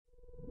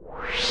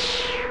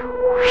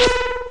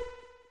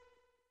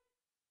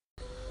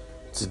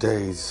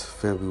Today's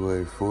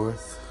February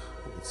 4th.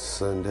 It's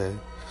Sunday.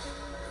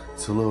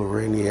 It's a little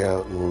rainy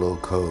out and a little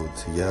cold,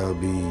 so y'all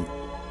be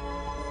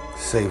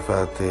safe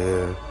out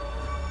there.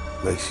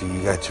 Make sure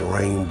you got your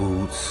rain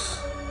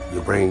boots,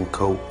 your rain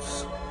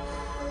coats,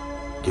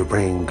 your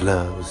rain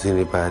gloves,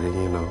 anybody,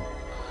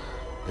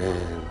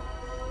 And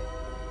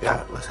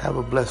yeah, let's have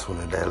a blessed one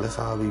today. Let's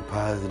all be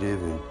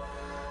positive and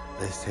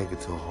let's take it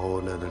to a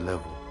whole nother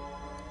level.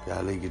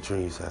 Y'all live your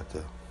dreams out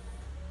there.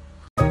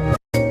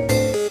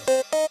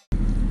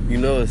 You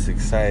know it's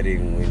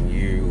exciting when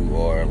you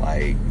are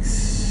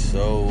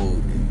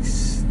so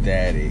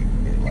ecstatic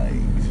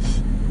and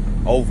just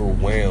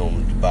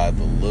overwhelmed by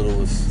the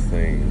littlest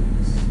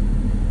things.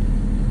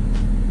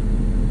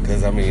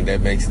 Cause that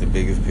makes the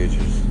biggest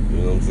pictures. You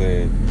know what I'm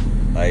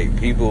saying?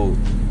 People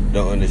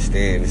don't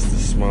understand it's the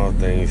small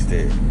things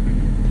that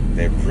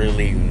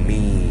really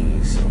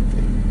mean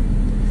something.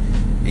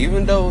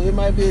 Even though it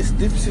might be a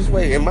different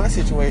way. In my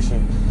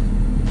situation,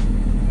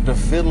 the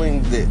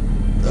feeling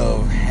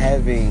of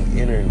having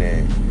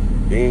internet,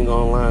 being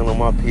online on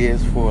my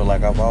PS4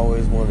 like I've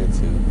always wanted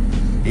to,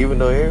 even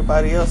though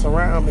everybody else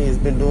around me has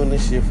been doing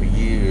this shit for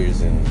years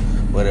and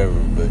whatever,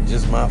 but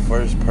just my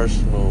first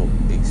personal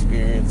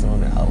experience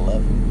on it, I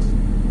love it. You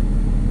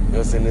know what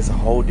I'm saying? It's a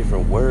whole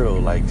different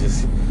world.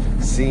 Just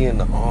seeing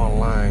the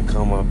online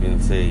come up and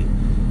say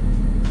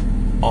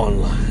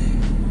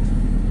online,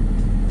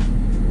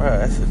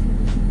 bro,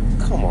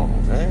 come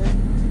on, man.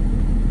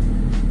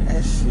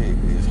 That shit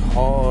is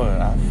hard.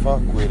 I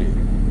fuck with it.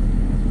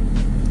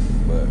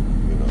 But,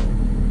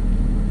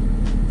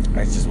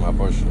 that's just my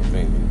personal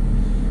opinion.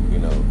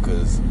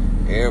 Because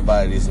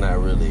everybody's not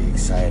really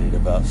excited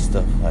about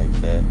stuff like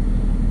that.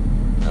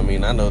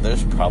 I know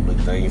there's probably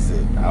things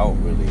that I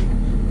don't really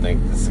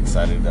think that's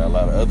exciting that a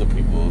lot of other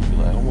people will be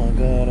like, oh my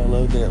God, I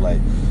love that.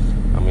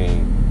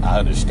 I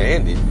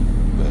understand it,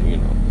 but,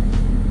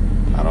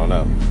 I don't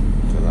know.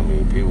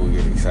 Because, people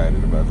get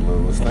excited about the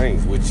littlest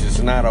things, which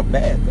is not a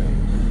bad thing.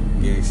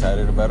 Get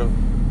excited about a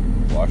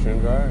washer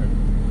and dryer,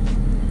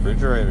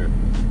 refrigerator,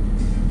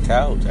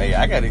 couch. Hey,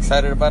 I got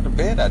excited about the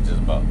bed I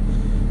just bought.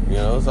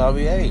 So I'll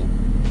be, hey,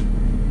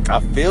 I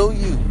feel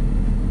you.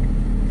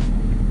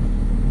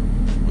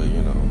 But,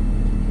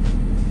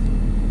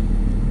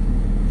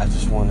 I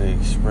just want to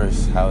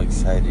express how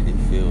excited it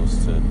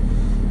feels to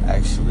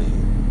actually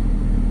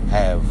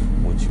have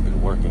what you've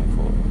been working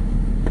for.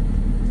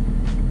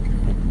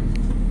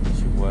 It's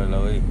your boy,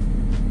 Loey.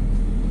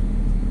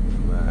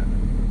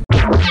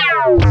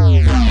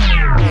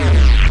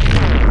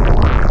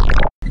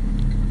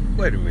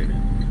 Wait a minute,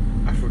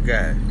 I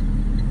forgot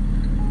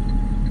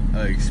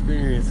an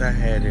experience I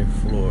had in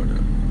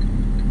Florida.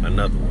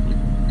 Another one.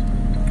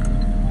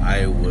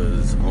 I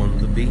was on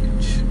the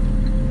beach,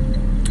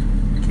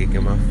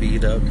 kicking my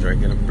feet up,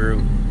 drinking a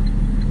brew,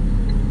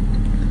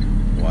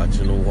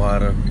 watching the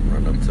water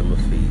run up to my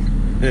feet.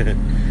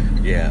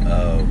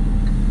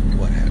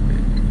 What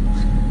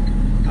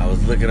happened? I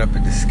was looking up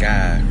at the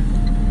sky,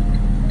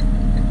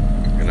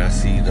 and I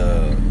see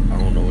I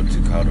don't know what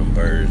you call them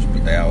birds,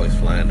 but they always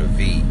fly in a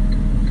V.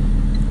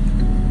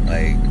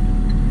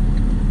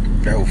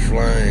 They were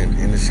flying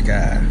in the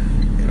sky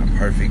in a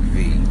perfect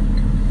V.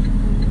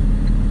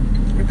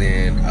 And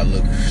then I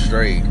looked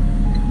straight,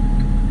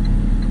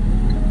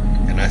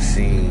 and I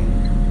seen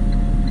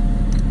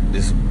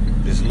this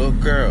little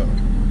girl,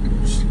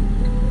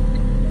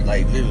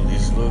 literally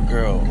this little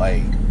girl,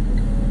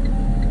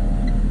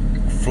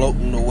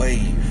 floating the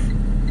wave.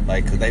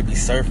 Cause they be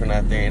surfing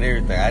out there and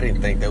everything. I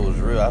didn't think that was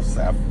real.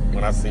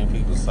 When I seen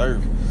people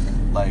surf,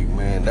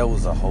 man, that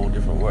was a whole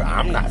different world.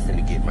 I'm not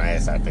finna get my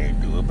ass out there and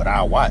do it, but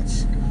I'll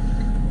watch.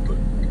 But,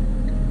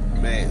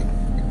 man,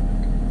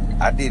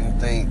 I didn't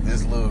think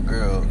this little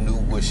girl knew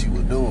what she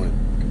was doing.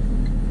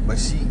 But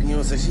she,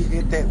 she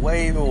hit that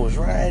wave and was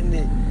riding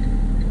it,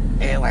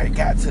 and,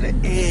 got to the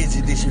edge,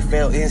 and then she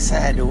fell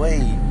inside the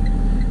wave.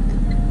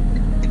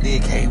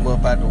 Then came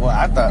up out the water.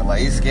 I thought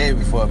it scared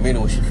me for a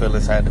minute when she fell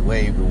inside the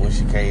wave, but when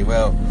she came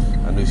out,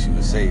 I knew she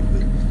was safe.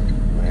 But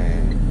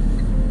man,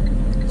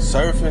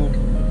 surfing,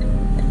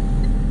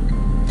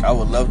 I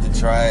would love to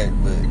try it,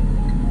 but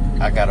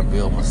I gotta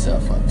build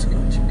myself up to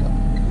it,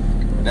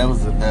 And that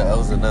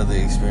was another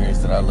experience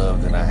that I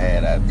loved and I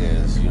had out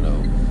there. Is,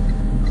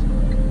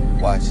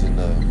 watching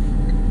the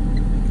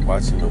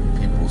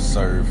people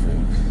surf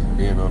and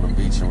being on the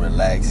beach and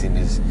relaxing,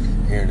 is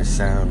hearing the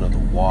sound of the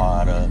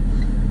water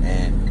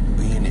and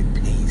being at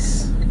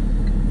peace.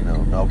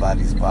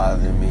 Nobody's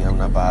bothering me. I'm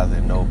not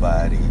bothering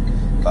nobody.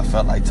 If I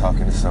felt like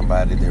talking to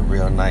somebody, they're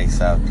real nice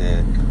out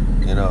there.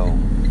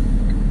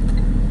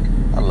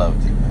 I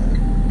loved it,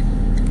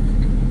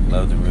 man.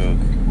 Loved it real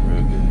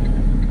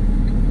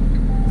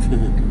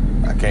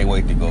good. I can't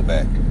wait to go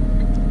back.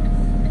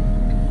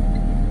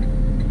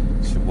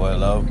 It's your boy,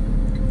 Love.